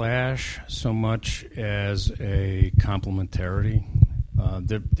clash so much as a complementarity.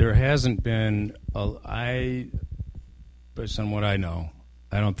 There hasn't been, based on what I know,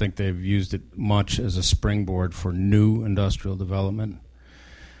 I don't think they've used it much as a springboard for new industrial development.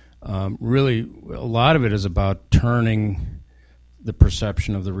 Really, a lot of it is about turning the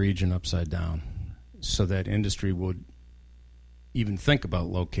perception of the region upside down so that industry would even think about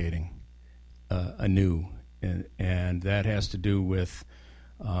locating anew. And that has to do with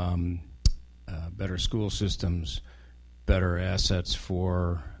better school systems, better assets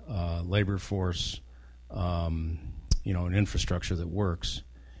for labor force, an infrastructure that works,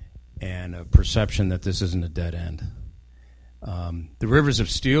 and a perception that this isn't a dead end. The Rivers of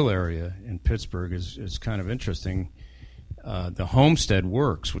Steel area in Pittsburgh is kind of interesting. The Homestead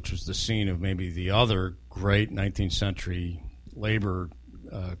Works, which was the scene of maybe the other great 19th century labor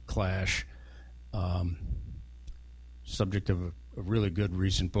clash, subject of a a really good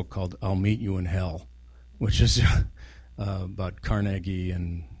recent book called I'll Meet You in Hell, which is about Carnegie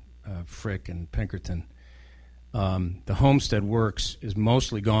and Frick and Pinkerton. The Homestead Works is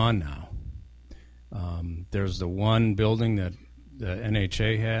mostly gone now. There's the one building that the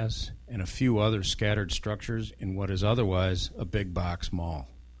NHA has and a few other scattered structures in what is otherwise a big box mall.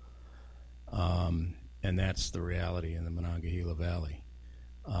 And that's the reality in the Monongahela Valley.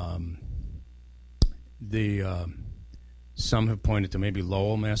 Some have pointed to maybe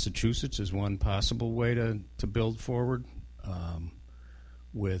Lowell, Massachusetts as one possible way to build forward,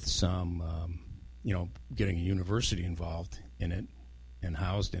 with some, getting a university involved in it and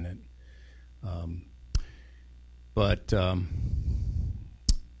housed in it. But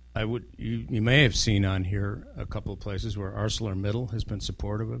you may have seen on here a couple of places where ArcelorMittal has been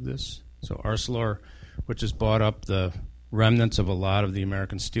supportive of this. So Arcelor, which has bought up the remnants of a lot of the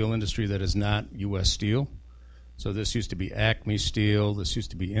American steel industry that is not U.S. Steel. So this used to be Acme Steel, this used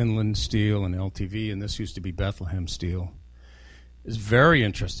to be Inland Steel and LTV, and this used to be Bethlehem Steel, is very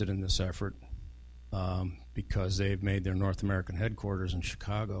interested in this effort because they've made their North American headquarters in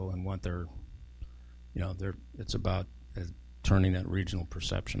Chicago and want their, it's about turning that regional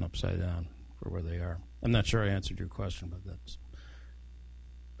perception upside down for where they are. I'm not sure I answered your question, but that's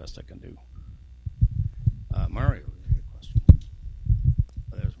the best I can do. Mario, you had a question.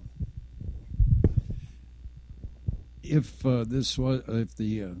 Oh, there's one. If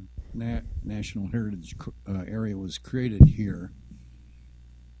the National Heritage Area was created here,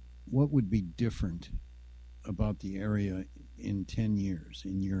 what would be different about the area in 10 years,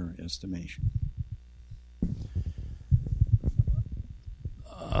 in your estimation?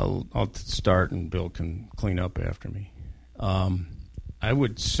 I'll start, and Bill can clean up after me. I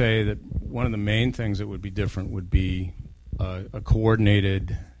would say that one of the main things that would be different would be a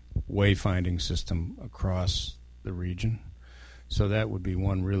coordinated wayfinding system across the region. So that would be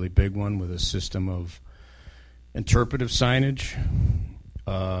one really big one, with a system of interpretive signage,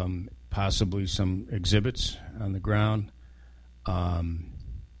 possibly some exhibits on the ground.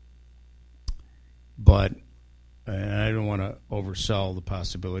 But and I don't want to oversell the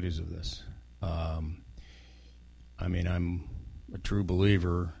possibilities of this. I'm a true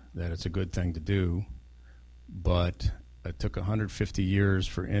believer that it's a good thing to do, but it took 150 years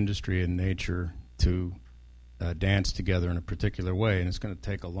for industry and nature to dance together in a particular way, and it's going to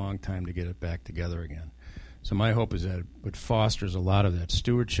take a long time to get it back together again. So my hope is that it fosters a lot of that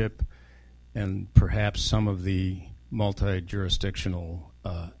stewardship and perhaps some of the multi-jurisdictional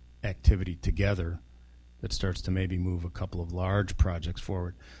activity together that starts to maybe move a couple of large projects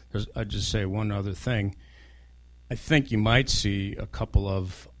forward. I'd just say one other thing. I think you might see a couple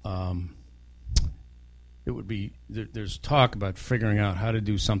of, there's talk about figuring out how to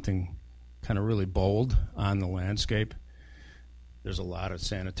do something kind of really bold on the landscape. There's a lot of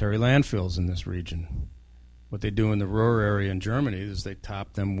sanitary landfills in this region. What they do in the Ruhr area in Germany is they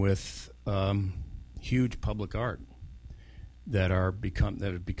top them with huge public art that have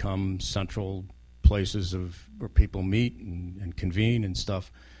become central places where people meet and convene and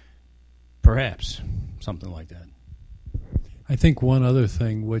stuff. Perhaps something like that. I think one other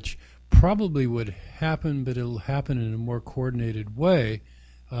thing which probably would happen, but it'll happen in a more coordinated way,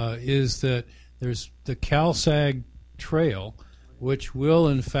 is that there's the CalSag Trail, which will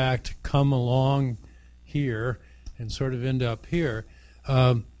in fact come along here and sort of end up here,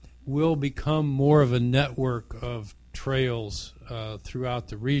 will become more of a network of trails throughout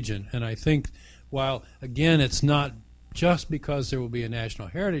the region. And I think while, again, it's not just because there will be a National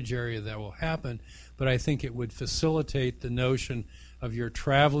Heritage Area that will happen, but I think it would facilitate the notion of you're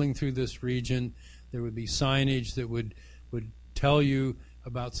traveling through this region. There would be signage that would tell you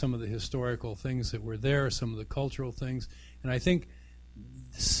about some of the historical things that were there, some of the cultural things. And I think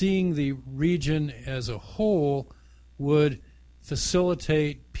seeing the region as a whole would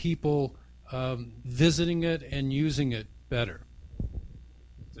facilitate people visiting it and using it better.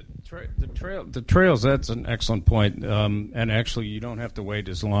 The trails, that's an excellent point. And actually, you don't have to wait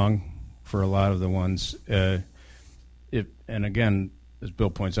as long for a lot of the ones. And again, as Bill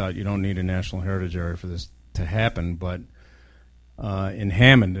points out, you don't need a National Heritage Area for this to happen. But in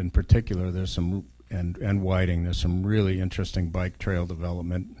Hammond, in particular, there's some, and Whiting, there's some really interesting bike trail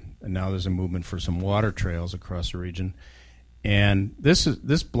development. And now there's a movement for some water trails across the region. And this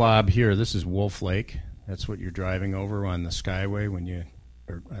blob here, this is Wolf Lake. That's what you're driving over on the Skyway when you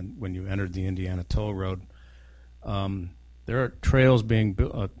entered the Indiana Toll Road. There are trails being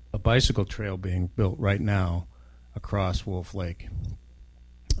built, a bicycle trail being built right now across Wolf Lake,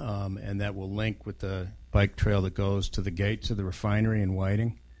 and that will link with the bike trail that goes to the gates of the refinery in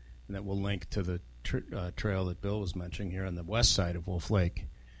Whiting, and that will link to the trail that Bill was mentioning here on the west side of Wolf Lake.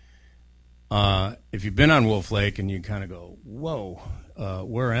 If you've been on Wolf Lake and you kind of go, whoa,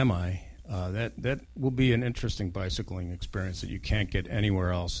 where am I? That will be an interesting bicycling experience that you can't get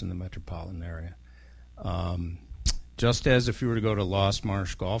anywhere else in the metropolitan area. Just as if you were to go to Lost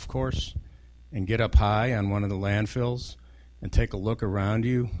Marsh Golf Course and get up high on one of the landfills and take a look around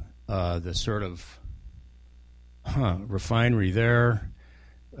you, the sort of refinery there,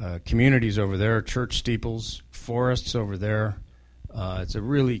 communities over there, church steeples, forests over there. It's a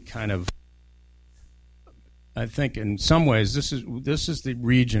really kind of, I think in some ways this is the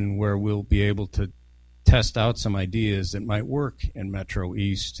region where we'll be able to test out some ideas that might work in Metro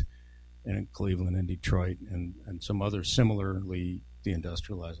East and in Cleveland and Detroit and some other similarly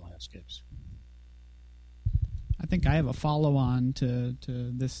deindustrialized landscapes. I think I have a follow-on to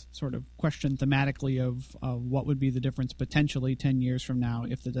this sort of question thematically of what would be the difference potentially 10 years from now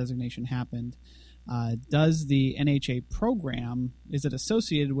if the designation happened. Does the NHA program, is it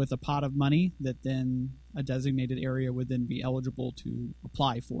associated with a pot of money that then a designated area would then be eligible to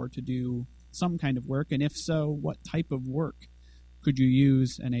apply for to do some kind of work? And if so, what type of work could you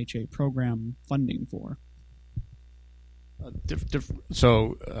use NHA program funding for?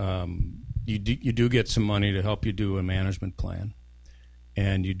 You do get some money to help you do a management plan.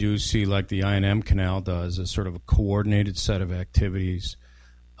 And you do see, like the I&M Canal does, a sort of a coordinated set of activities,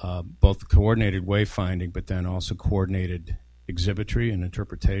 both coordinated wayfinding, but then also coordinated exhibitry and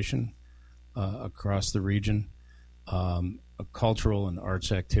interpretation across the region, a cultural and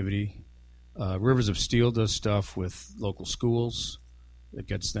arts activity. Rivers of Steel does stuff with local schools that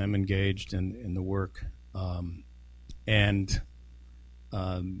gets them engaged in the work.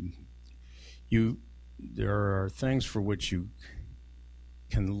 There are things for which you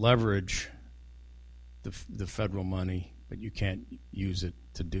can leverage the federal money, but you can't use it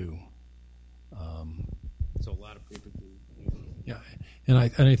to do. So a lot of people do. Yeah, and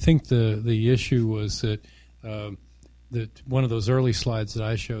I think the issue was that that one of those early slides that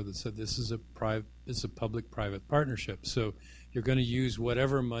I showed that said this is a public-private partnership. So you're going to use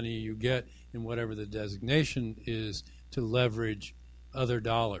whatever money you get and whatever the designation is to leverage other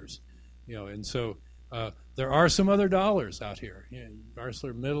dollars, and so there are some other dollars out here.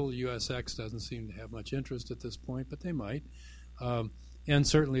 ArcelorMittal, USX doesn't seem to have much interest at this point, but they might. And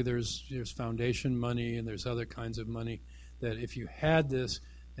certainly there's foundation money and there's other kinds of money that if you had this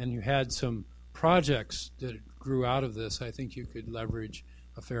and you had some projects that grew out of this, I think you could leverage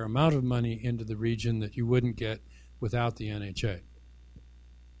a fair amount of money into the region that you wouldn't get without the NHA.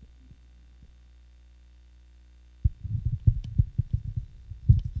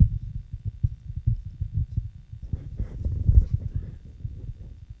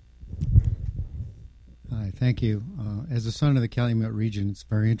 Hi, thank you. As a son of the Calumet region, it's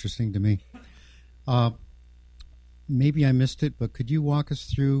very interesting to me. Maybe I missed it, but could you walk us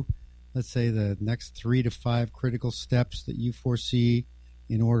through, let's say, the next 3 to 5 critical steps that you foresee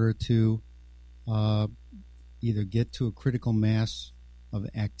in order to either get to a critical mass of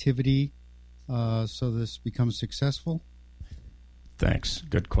activity so this becomes successful? Thanks.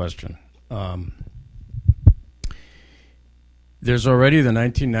 Good question. There's already the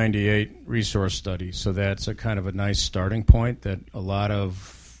 1998 resource study, so that's a kind of a nice starting point that a lot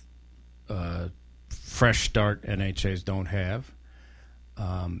of fresh start NHAs don't have.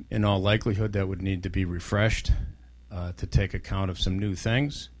 In all likelihood, that would need to be refreshed to take account of some new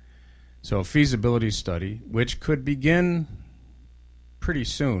things. So a feasibility study, which could begin pretty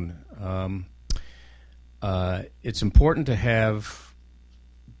soon. It's important to have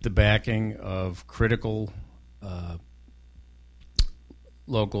the backing of critical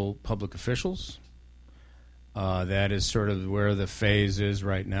local public officials. That is sort of where the phase is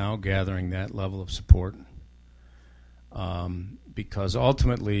right now, gathering that level of support. Because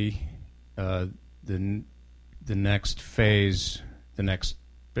ultimately, the next phase, the next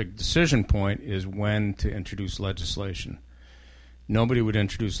big decision point is when to introduce legislation. Nobody would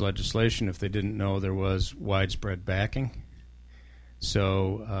introduce legislation if they didn't know there was widespread backing.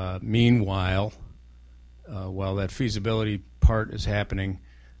 So meanwhile, while that feasibility part is happening,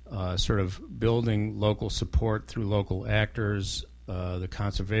 sort of building local support through local actors, the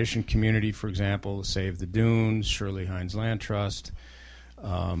conservation community, for example, Save the Dunes, Shirley Hines Land Trust,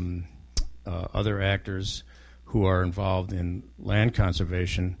 other actors who are involved in land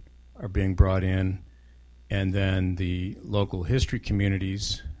conservation are being brought in, and then the local history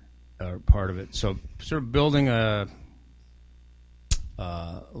communities are part of it. So sort of building a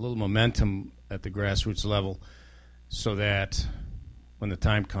little momentum at the grassroots level so that when the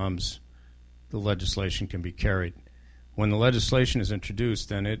time comes, the legislation can be carried. When the legislation is introduced,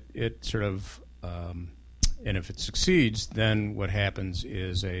 then it sort of And if it succeeds, then what happens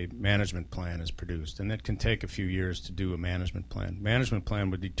is a management plan is produced, and that can take a few years to do a management plan. Management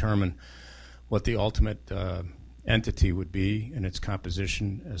plan would determine what the ultimate entity would be and its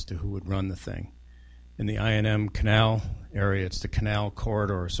composition as to who would run the thing. In the I&M Canal area, it's the Canal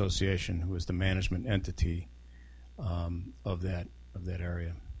Corridor Association who is the management entity of that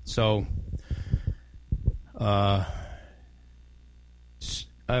area. So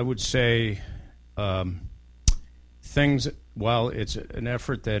I would say things, while it's an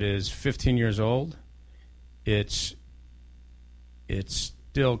effort that is 15 years old, it's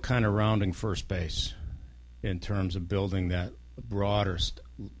still kind of rounding first base in terms of building that broadest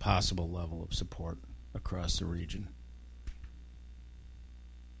possible level of support across the region.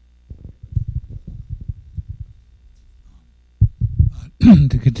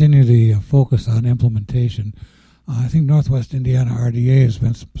 To continue the focus on implementation, I think Northwest Indiana RDA has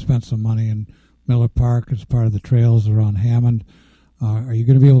spent some money in Miller Park as part of the trails around Hammond. Are you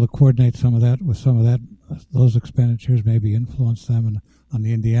going to be able to coordinate some of that with those expenditures, maybe influence them on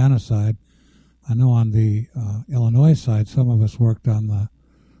the Indiana side? I know on the Illinois side, some of us worked on the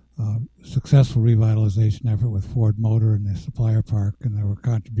successful revitalization effort with Ford Motor and the Supplier Park, and there were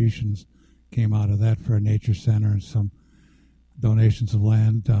contributions came out of that for a nature center and some donations of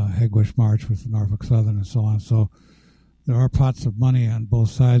land, Hegwish March with Norfolk Southern and so on. So there are pots of money on both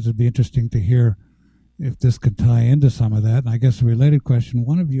sides. It'd be interesting to hear if this could tie into some of that. And I guess a related question,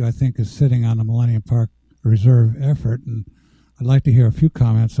 one of you, I think, is sitting on the Millennium Park Reserve effort, and I'd like to hear a few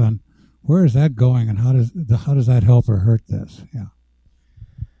comments on where is that going and how does that help or hurt this? Yeah.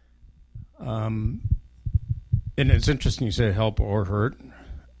 And it's interesting you say help or hurt,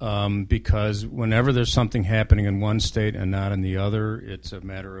 because whenever there's something happening in one state and not in the other, it's a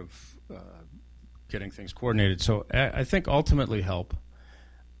matter of getting things coordinated. So I think ultimately help.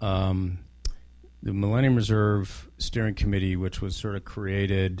 The Millennium Reserve Steering Committee, which was sort of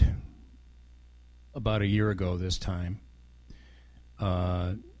created about a year ago this time,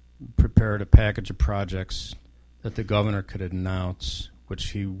 prepared a package of projects that the governor could announce, which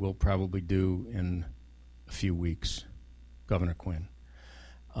he will probably do in a few weeks, Governor Quinn.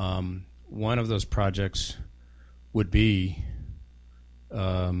 One of those projects would be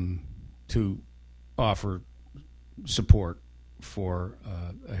to offer support for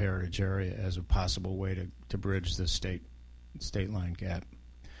a heritage area as a possible way to bridge the state line gap.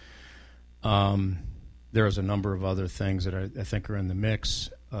 There is a number of other things that I think are in the mix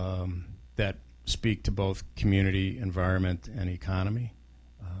that speak to both community, environment, and economy.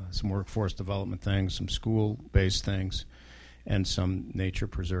 Some workforce development things, some school-based things, and some nature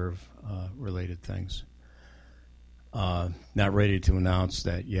preserve related things. Not ready to announce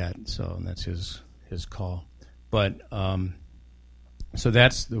that yet, so that's his call. But so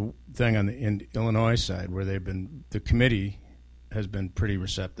that's the thing on the Illinois side, where the committee has been pretty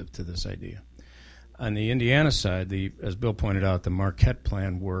receptive to this idea. On the Indiana side, as Bill pointed out, the Marquette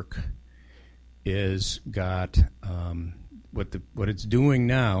Plan work is got what it's doing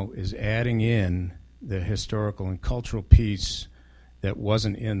now is adding in the historical and cultural piece that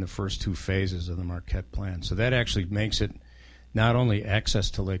wasn't in the first two phases of the Marquette Plan. So that actually makes it not only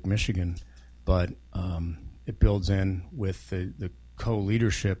access to Lake Michigan, but it builds in with the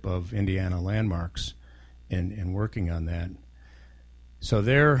co-leadership of Indiana Landmarks in working on that. So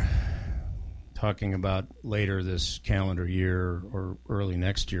they're talking about later this calendar year or early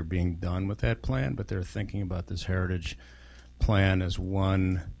next year being done with that plan, but they're thinking about this heritage plan as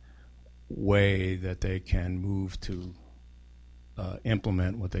one way that they can move to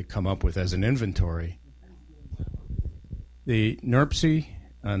implement what they come up with as an inventory. The NERPC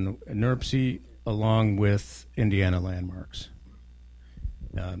along with Indiana Landmarks.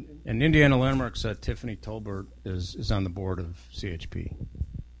 And Indiana Landmarks, Tiffany Tolbert is on the board of CHP.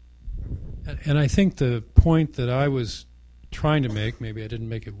 And I think the point that I was trying to make, maybe I didn't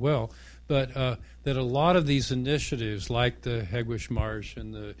make it well, but that a lot of these initiatives, like the Hegwish Marsh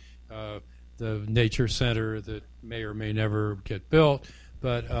and the Nature Center that may or may never get built,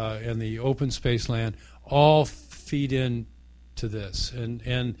 but and the open space land, all feed in to this.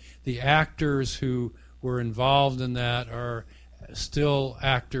 And the actors who were involved in that are still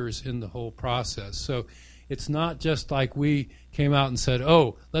actors in the whole process. So it's not just like we came out and said,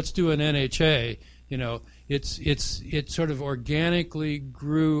 "Oh, let's do an NHA." You know, it sort of organically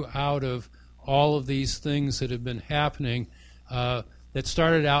grew out of all of these things that have been happening that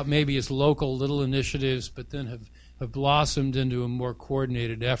started out maybe as local little initiatives, but then have blossomed into a more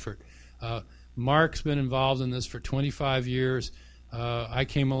coordinated effort. Mark's been involved in this for 25 years. I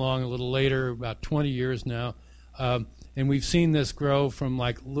came along a little later, about 20 years now, and we've seen this grow from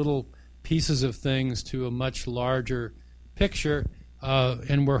like little pieces of things to a much larger picture,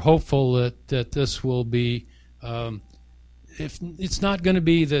 and we're hopeful that this will be, if it's not going to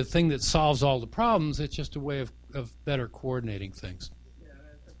be the thing that solves all the problems, it's just a way of better coordinating things. Yeah,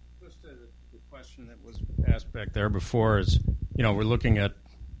 just the question that was asked back there before is, we're looking at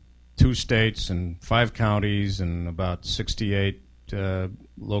 2 states and 5 counties and about 68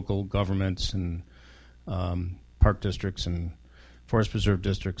 local governments and park districts and forest preserve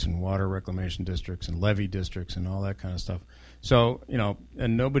districts and water reclamation districts and levee districts and all that kind of stuff. So,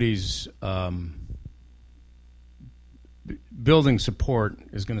 and nobody's building support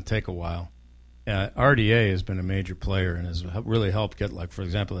is going to take a while. RDA has been a major player and has really helped get, like, for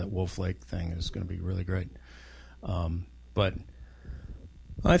example, that Wolf Lake thing is going to be really great. But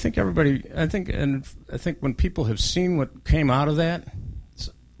I think I think when people have seen what came out of that, it's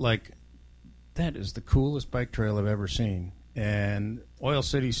like, that is the coolest bike trail I've ever seen. And Oil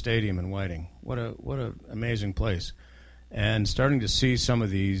City Stadium in Whiting, what a amazing place. And starting to see some of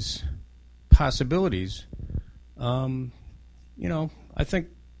these possibilities, I think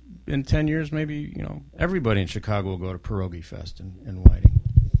in 10 years, maybe, everybody in Chicago will go to Pierogi Fest in Whiting.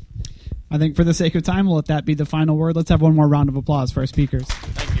 I think for the sake of time, we'll let that be the final word. Let's have one more round of applause for our speakers.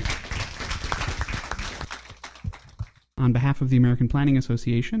 Thank you. On behalf of the American Planning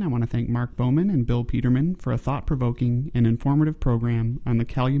Association, I want to thank Mark Bowman and Bill Peterman for a thought-provoking and informative program on the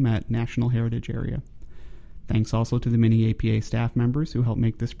Calumet National Heritage Area. Thanks also to the many APA staff members who help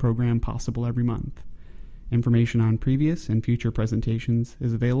make this program possible every month. Information on previous and future presentations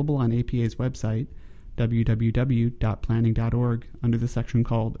is available on APA's website, www.planning.org, under the section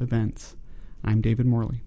called Events. I'm David Morley.